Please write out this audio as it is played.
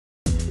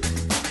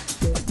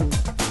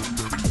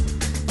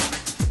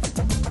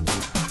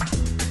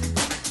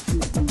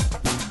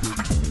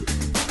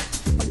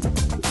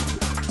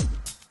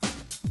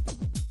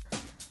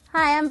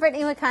Hi, I'm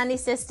Brittany with Conde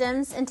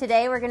Systems, and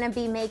today we're going to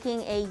be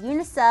making a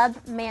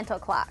Unisub mantle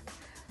clock.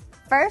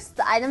 First,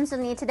 the items you'll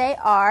need today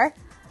are,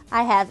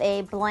 I have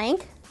a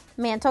blank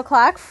mantle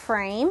clock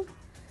frame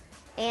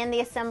and the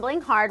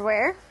assembling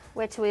hardware,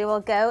 which we will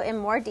go in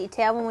more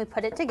detail when we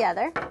put it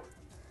together.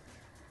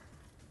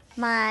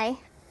 My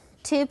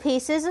 2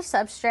 pieces of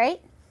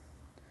substrate,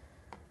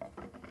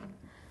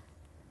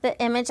 the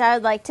image I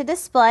would like to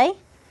display.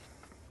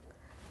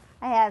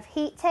 I have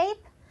heat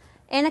tape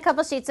and a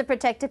couple sheets of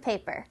protective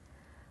paper.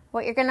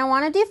 What you're going to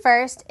want to do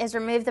first is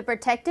remove the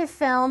protective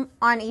film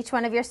on each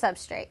one of your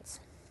substrates.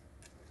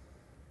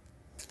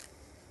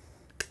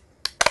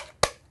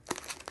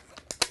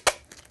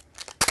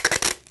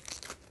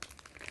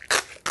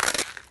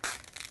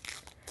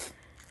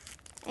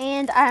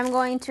 And I'm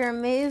going to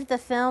remove the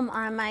film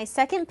on my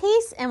second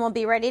piece and we'll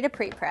be ready to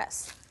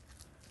pre-press.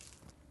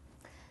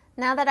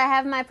 Now that I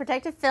have my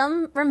protective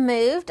film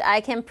removed, I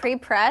can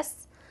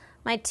pre-press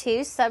my 2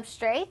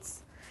 substrates.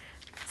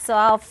 So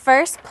I'll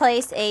first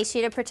place a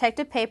sheet of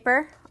protective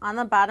paper on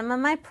the bottom of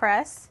my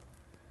press.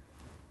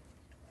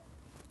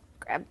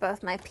 Grab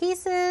both my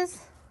pieces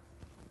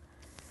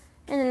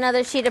and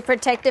another sheet of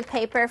protective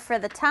paper for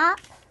the top.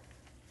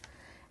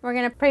 We're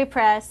going to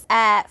pre-press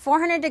at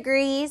 400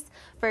 degrees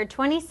for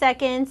 20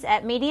 seconds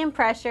at medium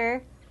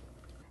pressure.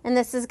 And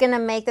this is going to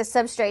make the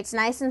substrates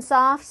nice and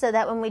soft so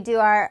that when we do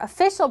our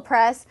official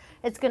press,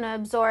 it's going to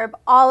absorb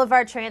all of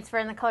our transfer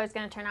and the color is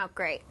going to turn out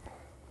great.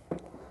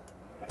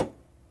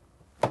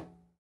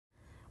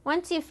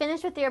 Once you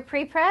finish with your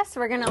pre-press,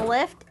 we're going to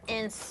lift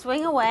and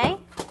swing away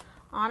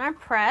on our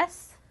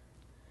press.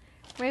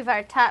 Remove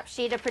our top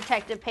sheet of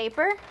protective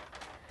paper.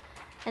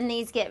 And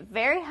these get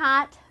very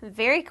hot,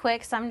 very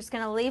quick, so I'm just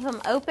going to leave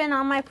them open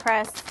on my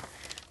press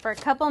for a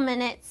couple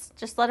minutes.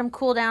 Just let them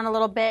cool down a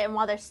little bit, and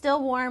while they're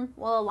still warm,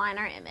 we'll align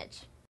our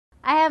image.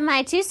 I have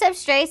my 2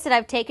 substrates that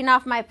I've taken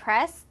off my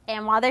press,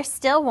 and while they're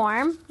still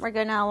warm, we're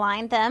going to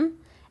align them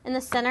in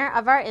the center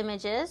of our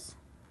images.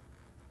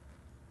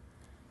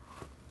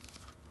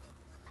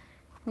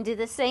 And do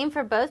the same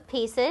for both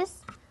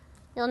pieces.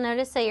 You'll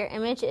notice that your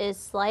image is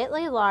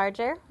slightly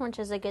larger, which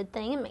is a good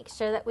thing, and make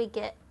sure that we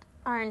get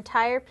our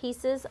entire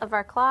pieces of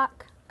our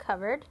clock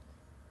covered.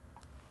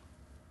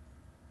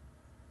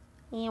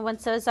 And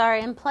once those are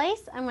in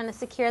place, I'm going to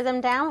secure them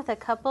down with a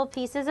couple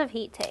pieces of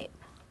heat tape.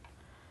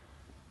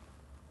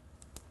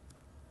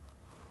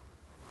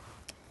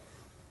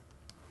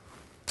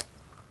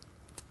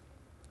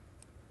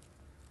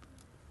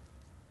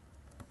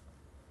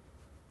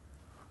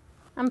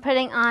 I'm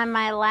putting on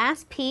my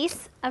last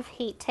piece of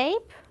heat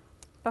tape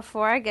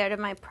before I go to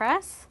my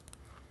press.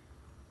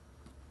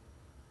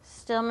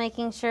 Still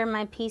making sure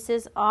my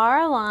pieces are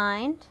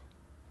aligned.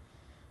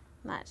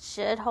 That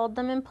should hold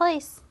them in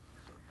place.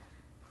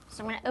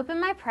 So I'm going to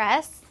open my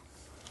press,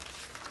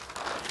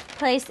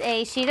 place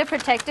a sheet of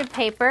protective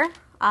paper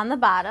on the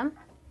bottom,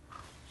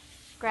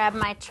 grab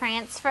my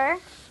transfer,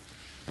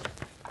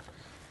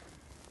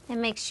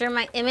 and make sure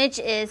my image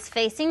is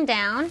facing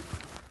down.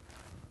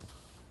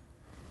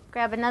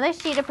 Grab another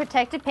sheet of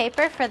protective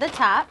paper for the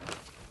top.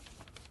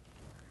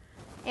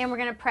 And we're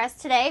going to press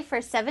today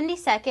for 70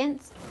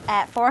 seconds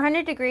at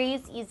 400 degrees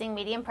using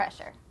medium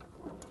pressure.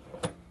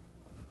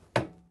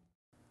 Well,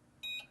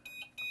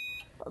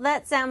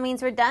 that sound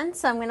means we're done,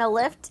 so I'm going to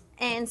lift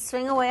and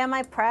swing away on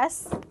my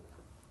press.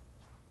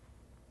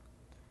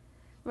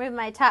 Remove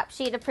my top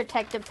sheet of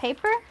protective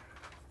paper.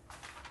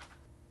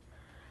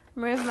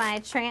 Remove my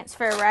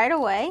transfer right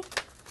away.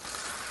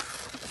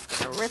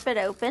 Just rip it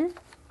open.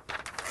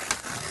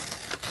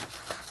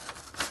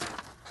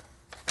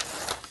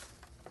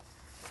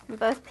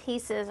 Both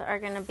pieces are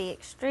going to be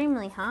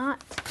extremely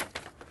hot,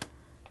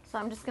 so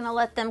I'm just going to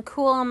let them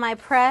cool on my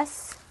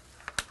press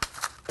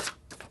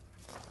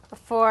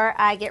before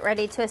I get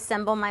ready to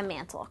assemble my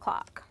mantle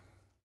clock.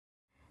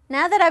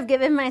 Now that I've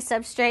given my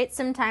substrate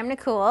some time to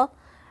cool,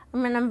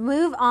 I'm going to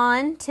move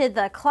on to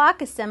the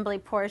clock assembly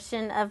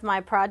portion of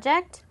my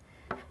project.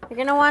 You're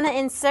going to want to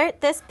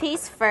insert this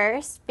piece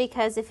first,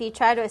 because if you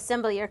try to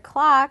assemble your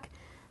clock,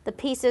 the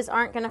pieces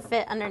aren't going to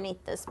fit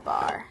underneath this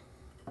bar.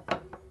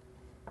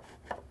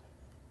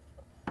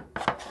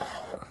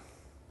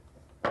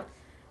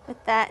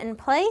 With that in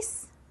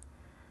place,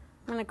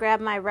 I'm going to grab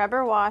my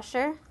rubber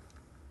washer,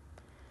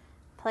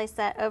 place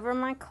that over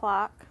my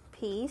clock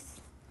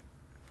piece.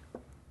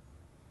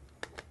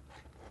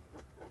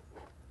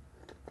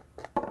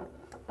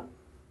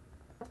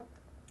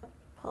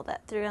 Pull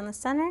that through in the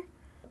center.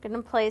 I'm going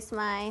to place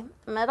my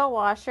metal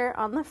washer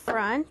on the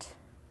front,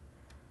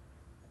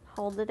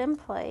 hold it in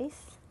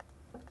place.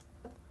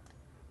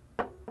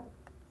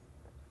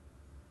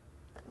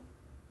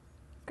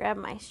 Grab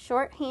my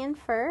shorthand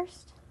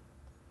first.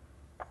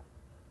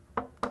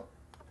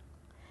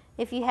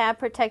 If you have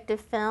protective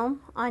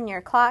film on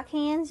your clock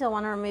hands, you'll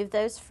want to remove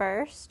those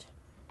first.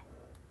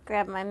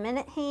 Grab my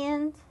minute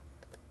hand,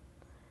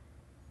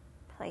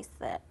 place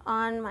that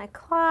on my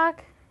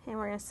clock, and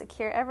we're going to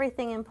secure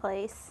everything in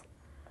place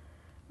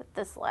with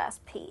this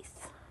last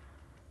piece.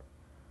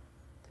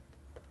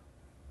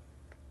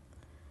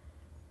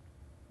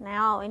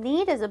 Now all we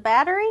need is a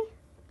battery,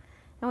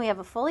 and we have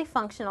a fully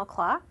functional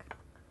clock.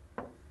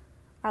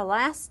 Our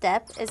last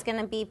step is going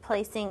to be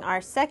placing our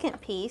second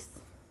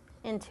piece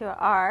into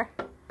our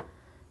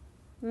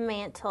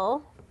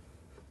mantle.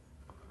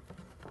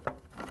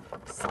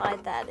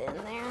 Slide that in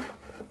there.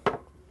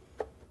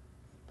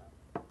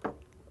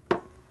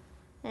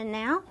 And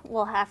now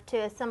we'll have to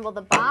assemble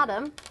the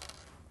bottom.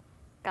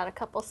 Got a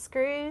couple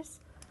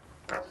screws,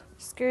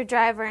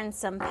 screwdriver, and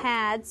some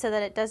pads so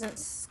that it doesn't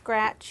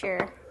scratch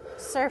your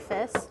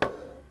surface.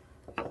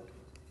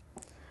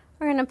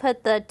 We're going to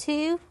put the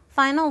 2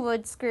 final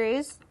wood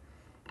screws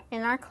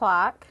in our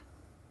clock.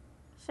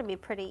 Should be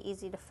pretty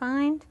easy to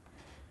find.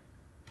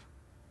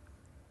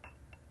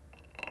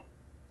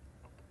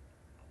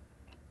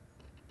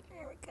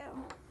 There we go.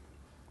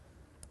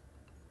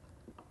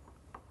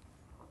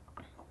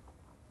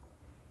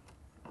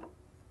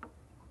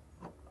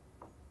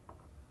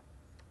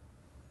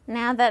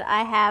 Now that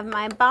I have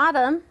my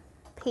bottom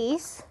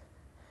piece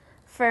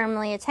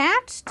firmly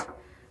attached, I'm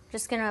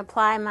just going to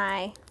apply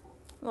my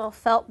little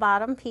felt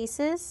bottom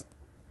pieces,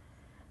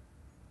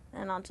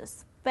 and I'll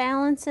just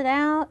balance it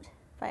out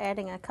by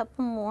adding a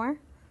couple more.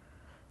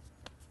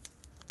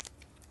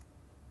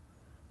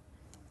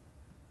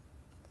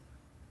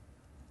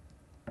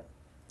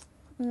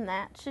 And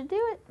that should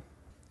do it.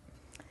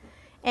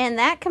 And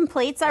that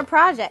completes our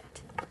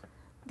project.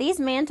 These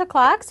mantle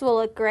clocks will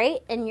look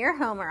great in your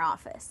home or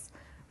office.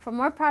 For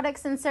more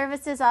products and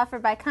services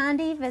offered by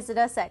Conde, visit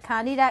us at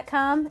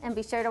conde.com and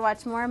be sure to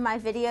watch more of my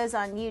videos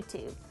on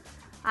YouTube.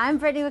 I'm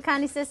Brittany with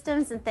Conde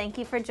Systems, and thank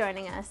you for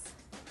joining us.